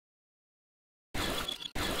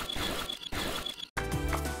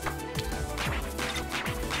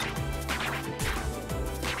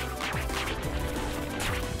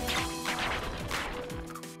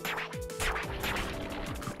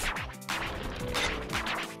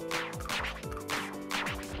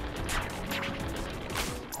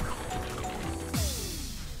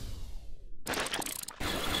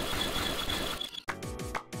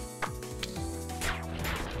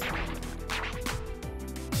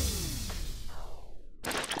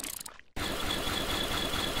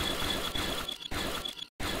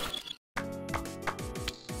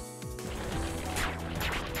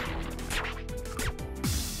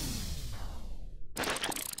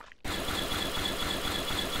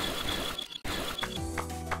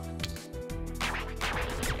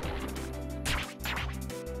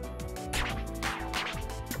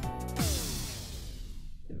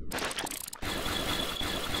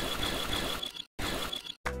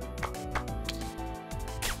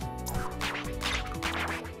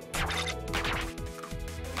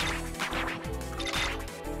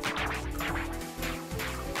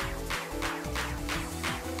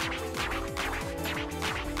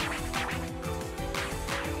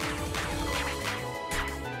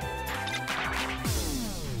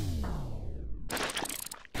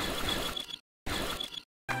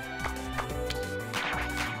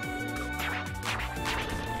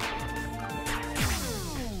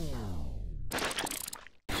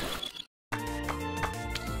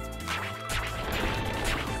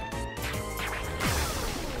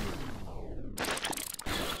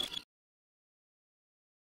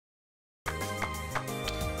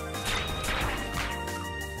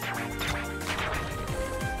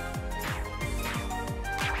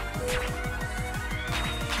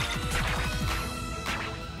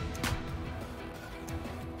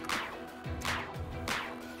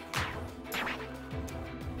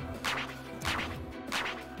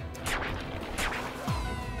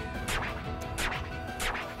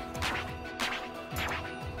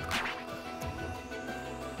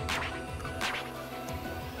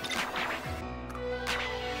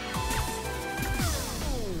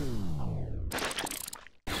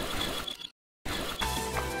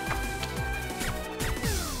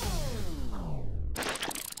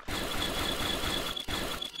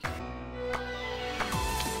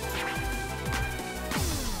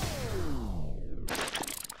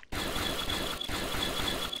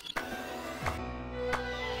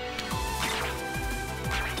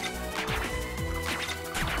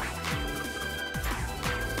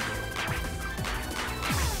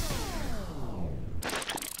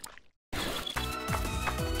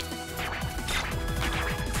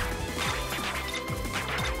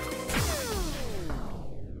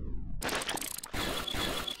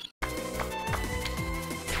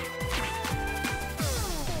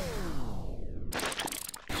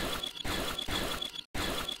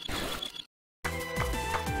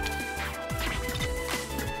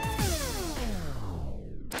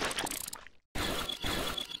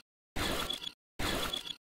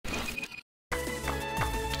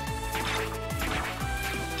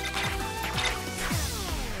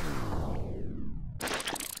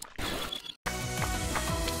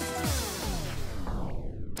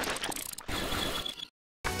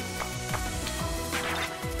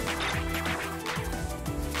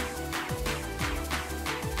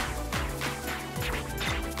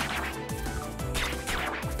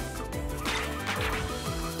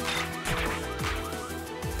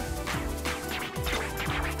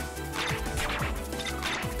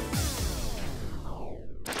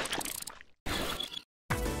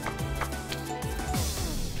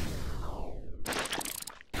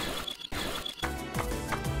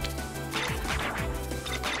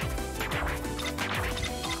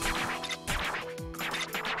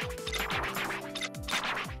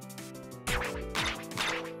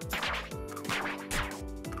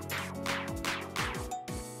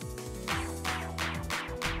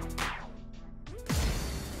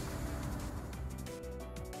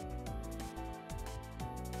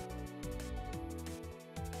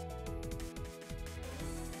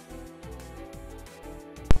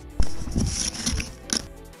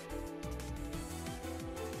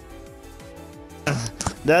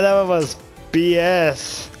That level was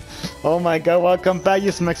BS. Oh my god, welcome back,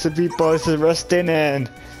 you Mexican people. This is Rustin, and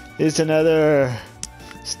it's another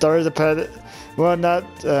Star of the Planet. Well, not,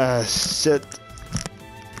 shit.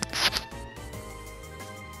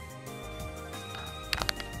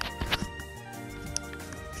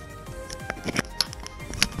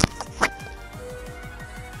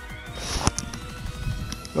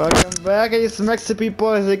 Welcome back, you Mexican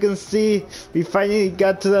people. As you can see, we finally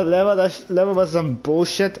got to the level. That level was some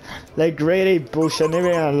bullshit. Like, grade A bullshit, I'm not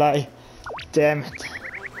even gonna lie. Damn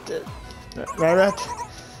it. Alright.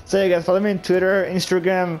 So, you guys, follow me on Twitter,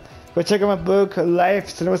 Instagram. Go check out my book, Life,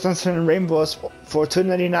 Cinema, Sunshine, and Rainbows, for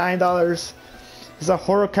 $299. It's a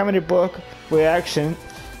horror comedy book with action,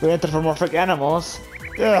 with anthropomorphic animals.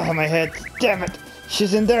 Ugh, my head. Damn it.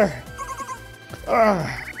 She's in there. Ugh.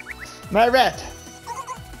 My rat.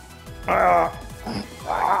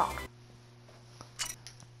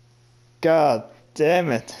 God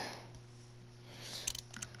damn it.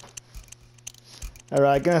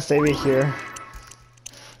 Alright, I'm gonna save it here.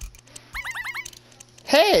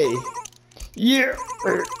 Hey! You!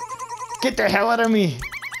 Get the hell out of me!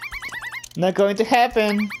 Not going to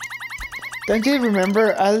happen. Don't you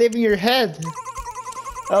remember? I live in your head.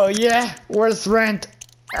 Oh yeah? Where's rent?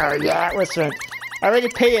 Oh yeah, where's rent? I already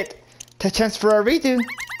paid it. The chance for a redo.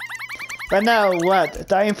 But now what?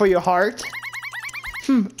 Dying for your heart?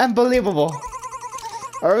 Unbelievable.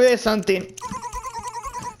 Or really something.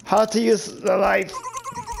 How to use the life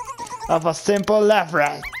of a simple lab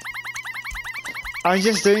rat. I'm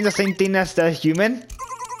just doing the same thing as the human?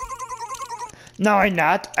 No, I'm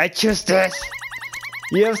not. I choose this.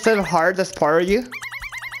 You have set heart as part of you?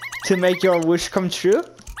 To make your wish come true?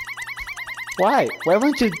 Why? Why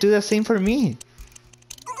won't you do the same for me?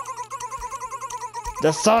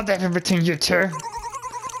 The soul difference between you two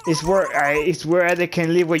is where I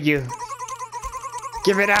can live with you.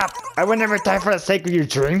 Give it up! I will never die for the sake of your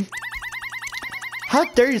dream. How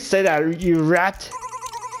dare you say that, you rat?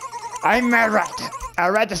 I'm a rat.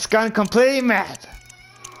 A rat that's gone completely mad.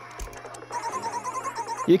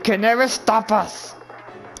 You can never stop us.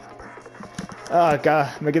 Oh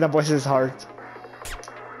god, making the voices hard.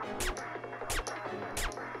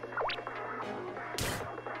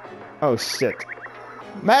 Oh shit.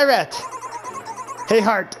 My rat! Hey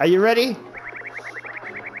Heart, are you ready?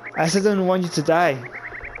 I still don't want you to die.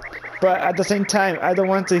 But at the same time, I don't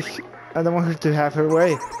want her to have her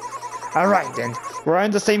way. Alright then, we're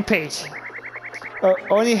on the same page.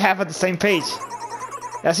 Only half of the same page.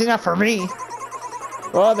 That's enough for me.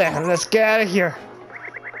 Well then, let's get out of here.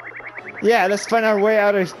 Yeah, let's find our way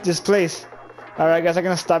out of this place. Alright guys, I'm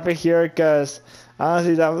gonna stop it here because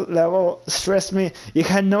honestly that level stressed me. You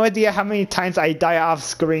had no idea how many times I die off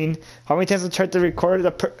screen. How many times I tried to record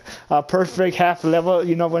the perfect half level,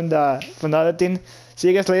 you know, from the other thing. See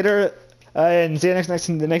you guys later, and see you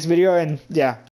in the next video, and yeah.